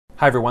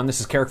Hi everyone, this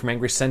is Karak from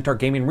Angry Centaur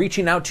Gaming,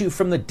 reaching out to you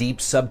from the deep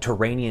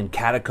subterranean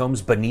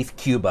catacombs beneath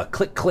Cuba,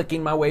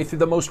 clicking my way through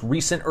the most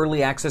recent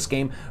early access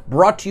game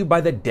brought to you by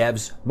the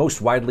devs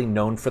most widely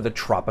known for the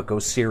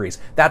Tropico series.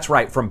 That's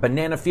right, from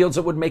banana fields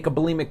that would make a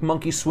bulimic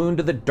monkey swoon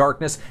to the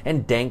darkness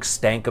and dank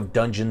stank of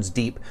dungeons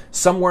deep,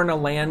 somewhere in a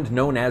land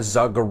known as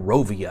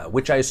Zagorovia,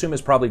 which I assume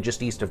is probably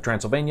just east of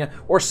Transylvania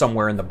or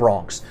somewhere in the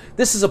Bronx.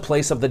 This is a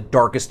place of the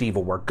darkest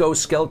evil where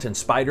ghosts, skeletons,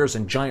 spiders,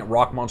 and giant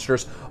rock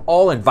monsters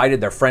all invited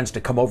their friends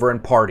to come over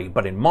and party,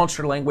 but in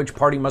monster language,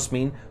 party must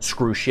mean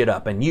screw shit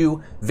up, and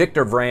you,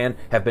 Victor Vran,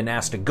 have been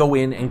asked to go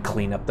in and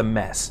clean up the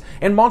mess.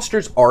 And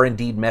monsters are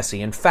indeed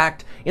messy. In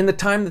fact, in the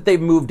time that they've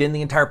moved in,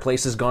 the entire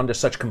place has gone to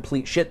such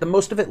complete shit that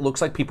most of it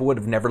looks like people would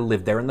have never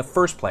lived there in the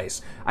first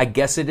place. I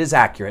guess it is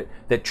accurate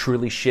that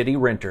truly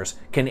shitty renters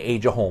can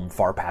age a home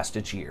far past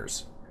its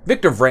years.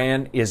 Victor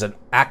Vran is an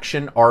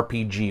action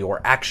RPG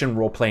or action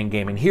role-playing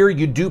game, and here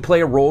you do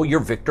play a role, you're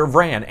Victor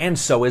Vran, and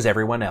so is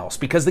everyone else,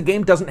 because the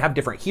game doesn't have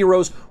different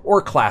heroes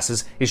or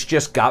classes, it's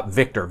just got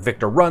Victor.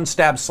 Victor runs,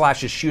 stabs,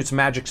 slashes, shoots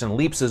magics, and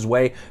leaps his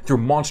way through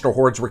monster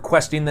hordes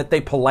requesting that they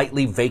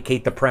politely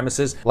vacate the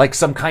premises, like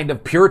some kind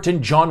of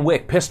Puritan John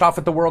Wick pissed off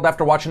at the world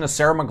after watching a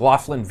Sarah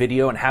McLachlan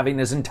video and having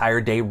his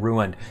entire day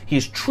ruined.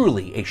 He's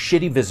truly a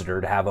shitty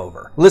visitor to have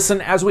over.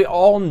 Listen, as we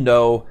all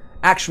know,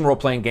 action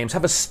role-playing games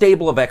have a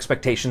stable of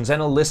expectations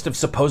and a list of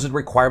supposed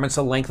requirements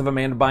the length of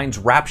Amanda Bynes'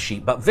 rap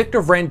sheet, but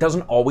Victor Vran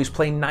doesn't always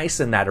play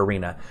nice in that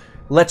arena.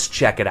 Let's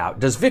check it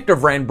out. Does Victor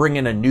Vran bring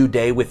in a new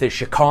day with his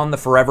Shakan the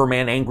Forever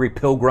Man Angry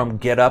Pilgrim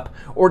getup,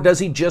 or does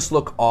he just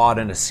look odd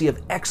in a sea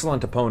of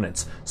excellent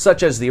opponents,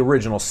 such as the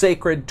original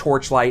Sacred,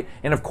 Torchlight,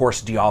 and of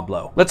course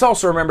Diablo? Let's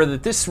also remember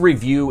that this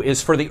review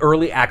is for the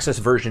early access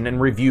version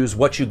and reviews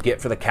what you get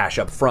for the cash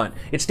up front.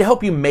 It's to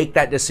help you make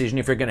that decision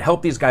if you're going to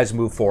help these guys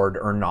move forward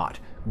or not.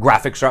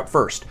 Graphics are up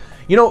first.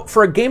 You know,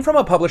 for a game from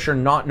a publisher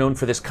not known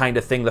for this kind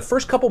of thing, the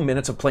first couple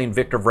minutes of playing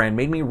Victor Vran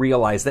made me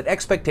realize that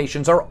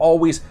expectations are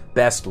always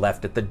best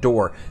left at the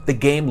door. The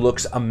game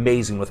looks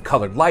amazing with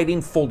colored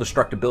lighting, full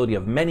destructibility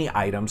of many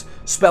items,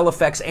 spell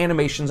effects,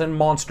 animations, and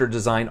monster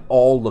design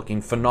all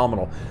looking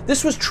phenomenal.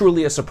 This was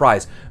truly a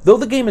surprise. Though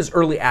the game is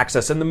early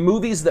access and the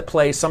movies that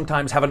play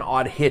sometimes have an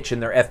odd hitch in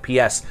their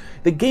FPS,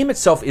 the game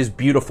itself is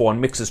beautiful and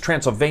mixes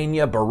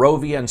Transylvania,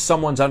 Barovia, and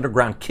someone's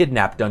underground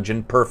kidnap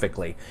dungeon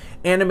perfectly.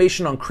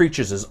 Animation on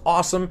creatures is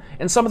awesome,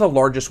 and some of the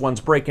largest ones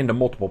break into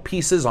multiple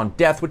pieces on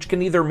death, which can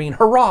either mean,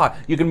 hurrah,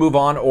 you can move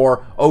on,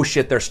 or, oh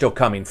shit, they're still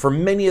coming. For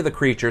many of the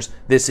creatures,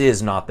 this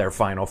is not their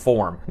final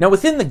form. Now,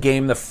 within the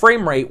game, the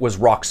frame rate was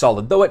rock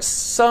solid, though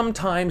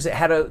sometimes it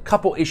had a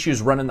couple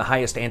issues running the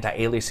highest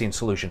anti-aliasing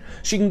solution.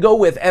 So you can go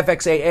with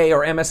FXAA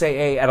or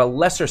MSAA at a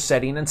lesser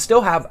setting and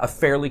still have a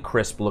fairly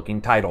crisp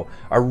looking title.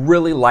 I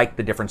really like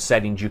the different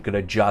settings you could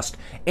adjust,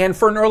 and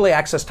for an early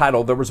access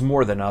title, there was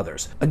more than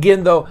others.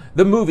 Again, though,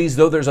 the movies,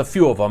 though there's a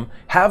few of them,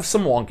 have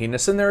some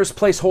wonkiness, and there's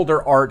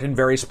placeholder art in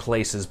various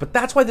places, but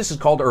that's why this is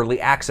called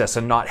early access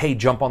and not, hey,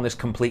 jump on this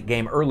complete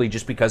game early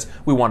just because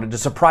we wanted to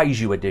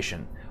surprise you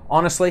edition.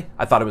 Honestly,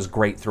 I thought it was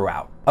great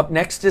throughout. Up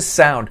next is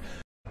sound.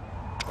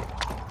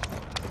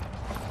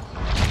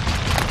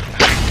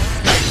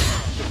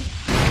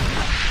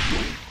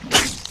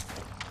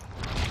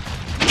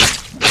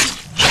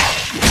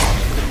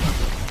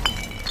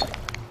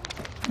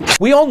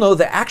 We all know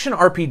that action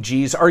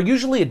RPGs are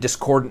usually a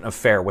discordant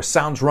affair, with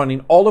sounds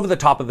running all over the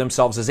top of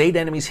themselves as 8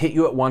 enemies hit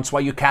you at once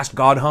while you cast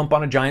God Hump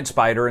on a giant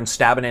spider and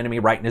stab an enemy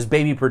right in his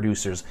baby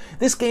producers.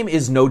 This game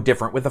is no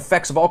different, with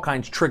effects of all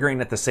kinds triggering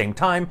at the same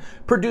time,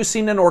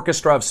 producing an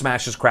orchestra of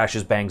smashes,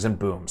 crashes, bangs, and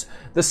booms.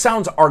 The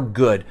sounds are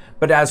good,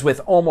 but as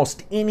with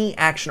almost any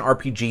action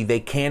RPG, they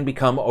can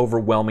become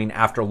overwhelming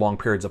after long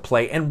periods of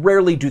play, and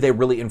rarely do they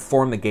really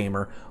inform the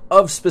gamer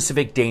of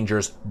specific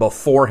dangers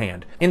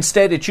beforehand.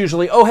 Instead, it's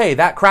usually, oh hey,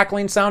 that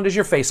crackling sound is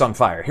your face on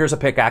fire. Here's a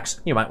pickaxe,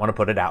 you might want to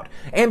put it out.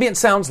 Ambient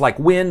sounds like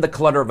wind, the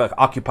clutter of an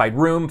occupied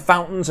room,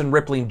 fountains, and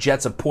rippling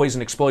jets of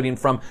poison exploding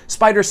from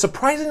spiders'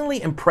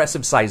 surprisingly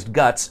impressive sized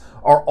guts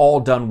are all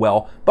done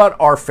well, but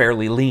are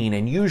fairly lean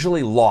and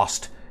usually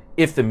lost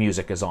if the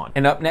music is on.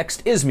 And up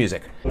next is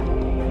music.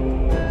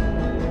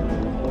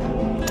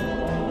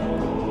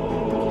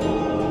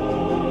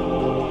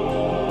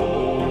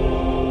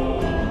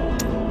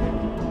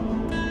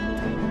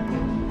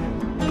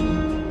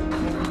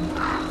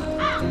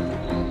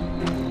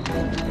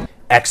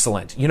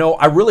 Excellent. You know,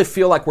 I really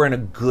feel like we're in a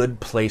good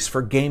place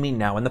for gaming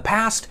now. In the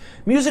past,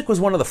 music was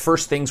one of the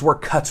first things where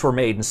cuts were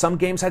made, and some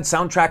games had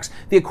soundtracks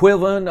the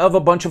equivalent of a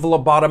bunch of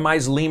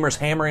lobotomized lemurs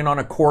hammering on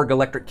a Korg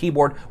electric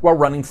keyboard while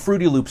running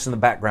Fruity Loops in the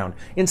background.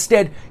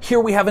 Instead, here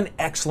we have an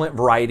excellent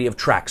variety of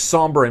tracks,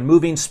 somber and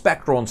moving,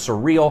 spectral and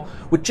surreal,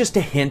 with just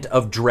a hint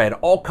of dread,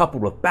 all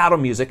coupled with battle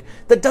music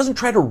that doesn't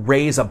try to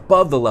raise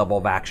above the level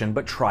of action,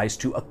 but tries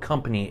to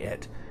accompany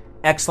it.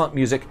 Excellent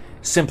music,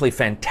 simply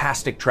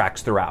fantastic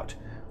tracks throughout.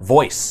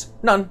 Voice,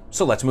 none,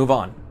 so let's move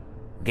on.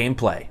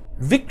 Gameplay.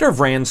 Victor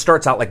Vran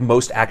starts out like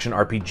most action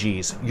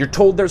RPGs. You're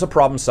told there's a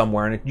problem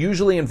somewhere, and it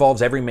usually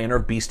involves every manner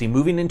of beastie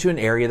moving into an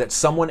area that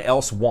someone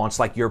else wants,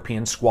 like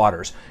European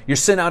squatters. You're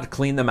sent out to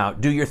clean them out,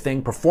 do your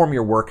thing, perform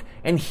your work,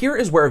 and here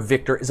is where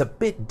Victor is a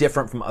bit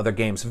different from other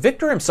games.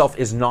 Victor himself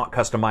is not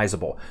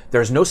customizable.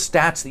 There's no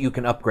stats that you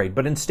can upgrade,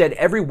 but instead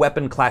every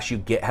weapon class you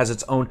get has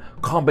its own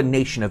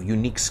combination of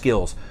unique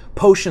skills.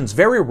 Potions,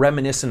 very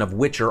reminiscent of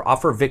Witcher,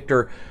 offer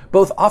Victor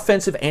both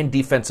offensive and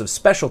defensive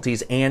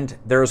specialties, and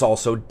there's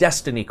also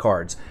destiny cards.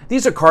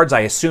 These are cards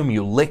I assume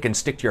you lick and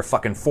stick to your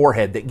fucking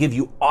forehead that give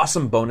you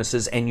awesome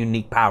bonuses and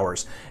unique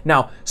powers.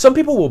 Now, some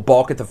people will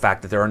balk at the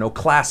fact that there are no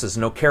classes,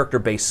 no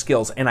character-based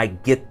skills, and I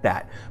get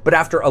that. But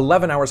after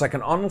 11 hours, I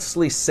can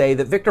honestly say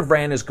that Victor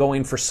Vran is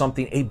going for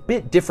something a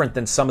bit different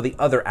than some of the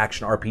other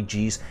action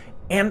RPGs,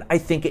 and I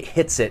think it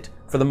hits it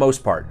for the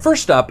most part.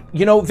 First up,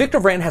 Victor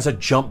Vran has a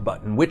jump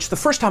button, which the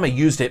first time I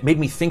used it made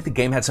me think the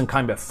game had some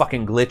kind of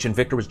fucking glitch and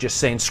Victor was just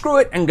saying, screw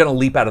it, I'm gonna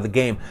leap out of the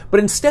game. But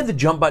instead, the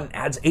jump button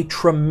adds a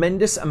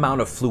tremendous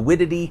amount of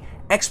fluidity,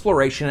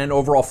 exploration, and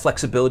overall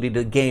flexibility to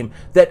the game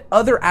that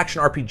other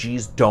action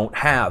RPGs don't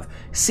have.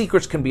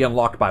 Secrets can be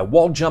unlocked by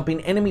wall jumping,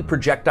 enemy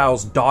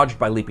projectiles dodged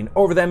by leaping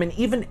over them, and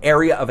even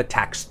area of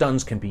attack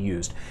stuns can be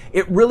used.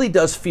 It really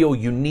does feel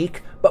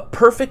unique, but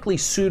perfectly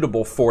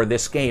suitable for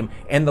this game,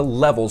 and the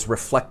levels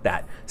reflect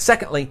that.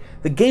 Secondly,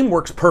 the game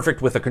works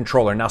perfect with a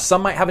controller. Now,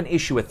 some might have an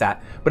issue with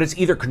that, but it's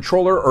either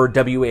controller or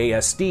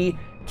WASD,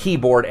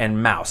 keyboard,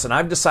 and mouse, and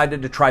I've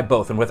decided to try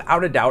both, and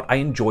without a doubt, I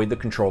enjoyed the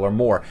controller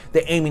more.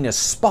 The aiming is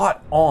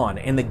spot on,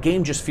 and the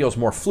game just feels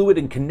more fluid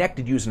and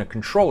connected using a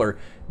controller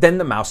than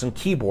the mouse and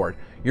keyboard.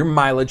 Your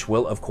mileage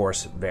will, of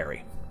course,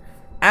 vary.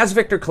 As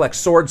Victor collects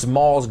swords,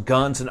 mauls,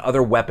 guns, and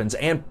other weapons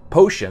and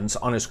potions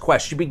on his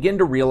quest, you begin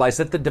to realize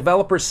that the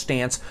developer's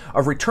stance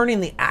of returning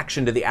the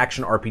action to the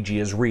action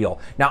RPG is real.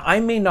 Now, I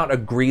may not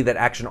agree that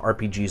action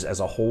RPGs as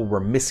a whole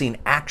were missing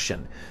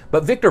action,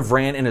 but Victor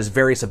Vran and his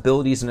various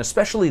abilities, and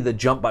especially the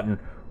jump button,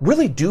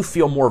 really do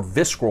feel more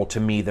visceral to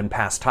me than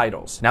past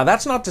titles. Now,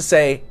 that's not to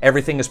say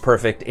everything is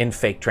perfect in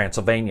Fake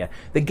Transylvania.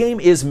 The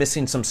game is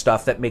missing some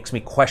stuff that makes me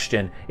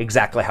question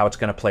exactly how it's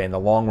going to play in the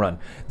long run.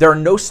 There are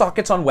no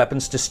sockets on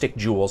weapons to stick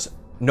jewels,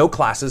 no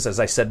classes, as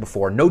I said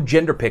before, no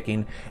gender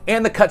picking,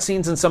 and the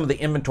cutscenes in some of the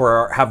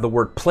inventory have the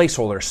word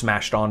placeholder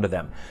smashed onto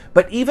them.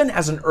 But even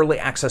as an early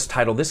access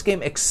title, this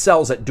game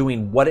excels at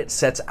doing what it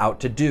sets out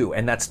to do,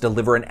 and that's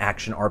deliver an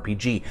action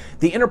RPG.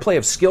 The interplay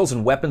of skills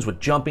and weapons with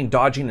jumping,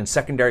 dodging, and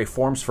secondary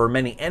forms for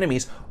many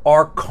enemies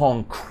are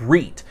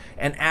concrete.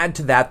 And add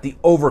to that the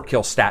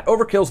overkill stat.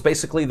 Overkill is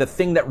basically the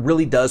thing that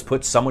really does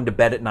put someone to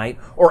bed at night,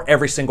 or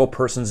every single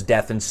person's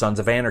death in Sons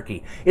of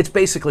Anarchy. It's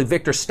basically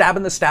Victor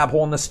stabbing the stab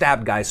hole in the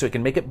stabbed guy so he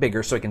can make it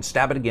bigger so he can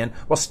stab it again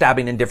while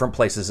stabbing in different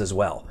places as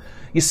well.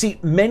 You see,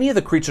 many of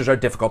the creatures are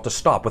difficult to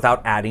stop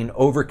without adding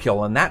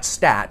overkill, and that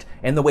stat,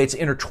 and the way it's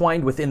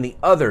intertwined within the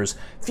others,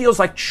 feels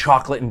like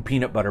chocolate and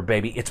peanut butter,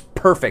 baby. It's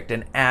perfect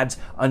and adds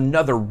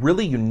another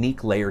really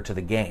unique layer to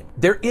the game.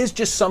 There is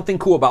just something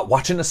cool about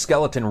watching a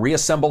skeleton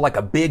reassemble like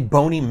a big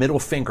bony middle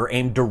finger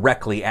aimed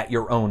directly at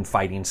your own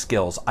fighting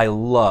skills. I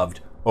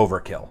loved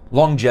overkill.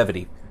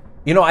 Longevity.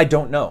 I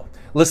don't know.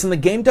 Listen, the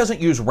game doesn't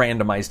use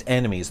randomized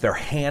enemies. They're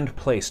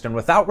hand-placed, and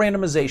without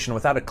randomization,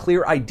 without a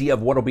clear idea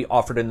of what will be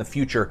offered in the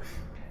future,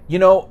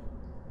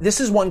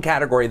 this is one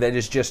category that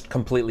is just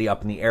completely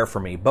up in the air for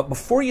me. But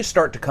before you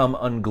start to come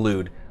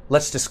unglued,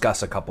 let's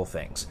discuss a couple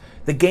things.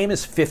 The game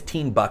is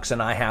 $15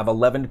 and I have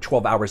 11 to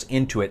 12 hours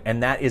into it,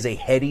 and that is a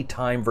heady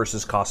time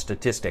versus cost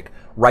statistic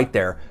right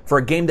there for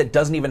a game that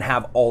doesn't even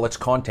have all its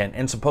content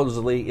and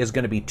supposedly is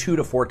going to be 2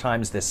 to 4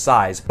 times this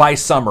size by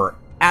summer.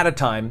 At a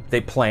time,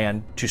 they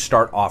plan to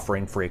start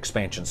offering free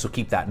expansions, so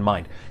keep that in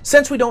mind.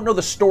 Since we don't know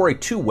the story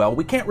too well,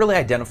 we can't really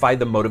identify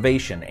the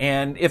motivation,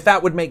 and if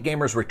that would make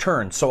gamers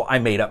return, so I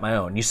made up my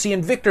own. You see,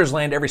 in Victor's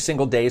land, every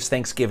single day is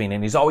Thanksgiving,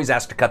 and he's always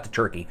asked to cut the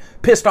turkey.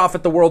 Pissed off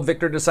at the world,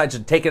 Victor decides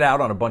to take it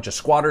out on a bunch of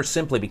squatters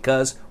simply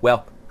because,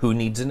 well, who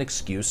needs an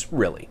excuse,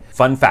 really?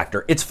 Fun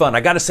factor, it's fun.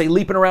 I gotta say,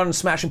 leaping around and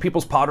smashing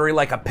people's pottery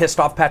like a pissed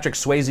off Patrick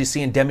Swayze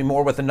seeing Demi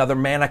Moore with another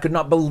man, I could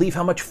not believe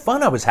how much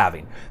fun I was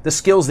having. The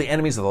skills, the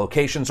enemies, the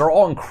locations are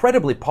all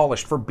incredibly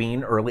polished for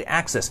being early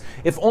access.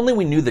 If only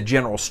we knew the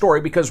general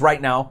story, because right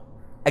now,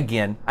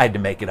 again, I had to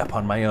make it up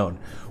on my own.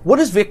 What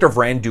does Victor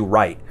Vran do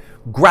right?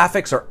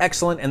 Graphics are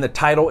excellent and the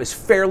title is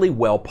fairly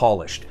well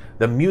polished.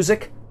 The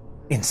music,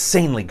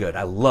 insanely good.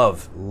 I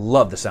love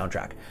the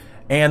soundtrack.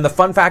 And the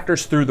fun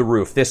factor's through the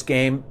roof. This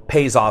game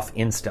pays off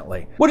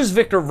instantly. What does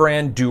Victor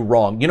Vran do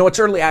wrong? It's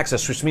early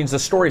access, which means the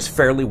story's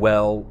fairly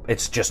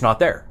it's just not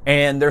there.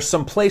 And there's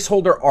some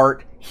placeholder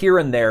art here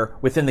and there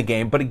within the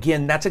game, but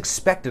again, that's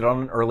expected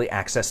on an early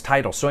access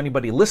title. So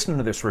anybody listening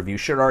to this review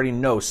should already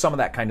know some of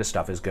that kind of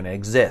stuff is going to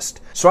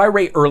exist. So I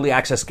rate early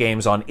access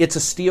games on it's a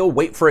steal,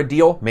 wait for a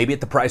deal, maybe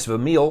at the price of a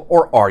meal,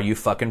 or are you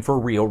fucking for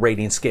real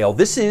rating scale.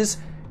 This is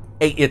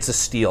it's a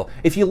steal.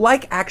 If you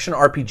like action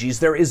RPGs,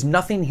 there is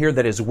nothing here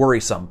that is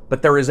worrisome,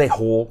 but there is a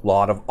whole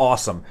lot of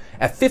awesome.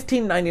 At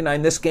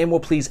 $15.99, this game will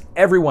please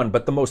everyone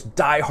but the most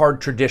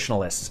die-hard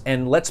traditionalists.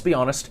 And let's be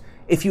honest,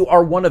 if you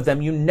are one of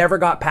them, you never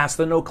got past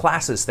the no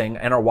classes thing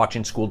and are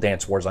watching school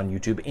dance wars on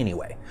YouTube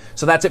anyway.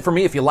 So that's it for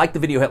me. If you liked the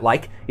video, hit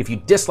like. If you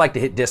disliked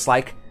it, hit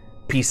dislike.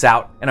 Peace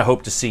out, and I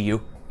hope to see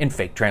you in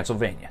Fake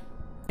Transylvania.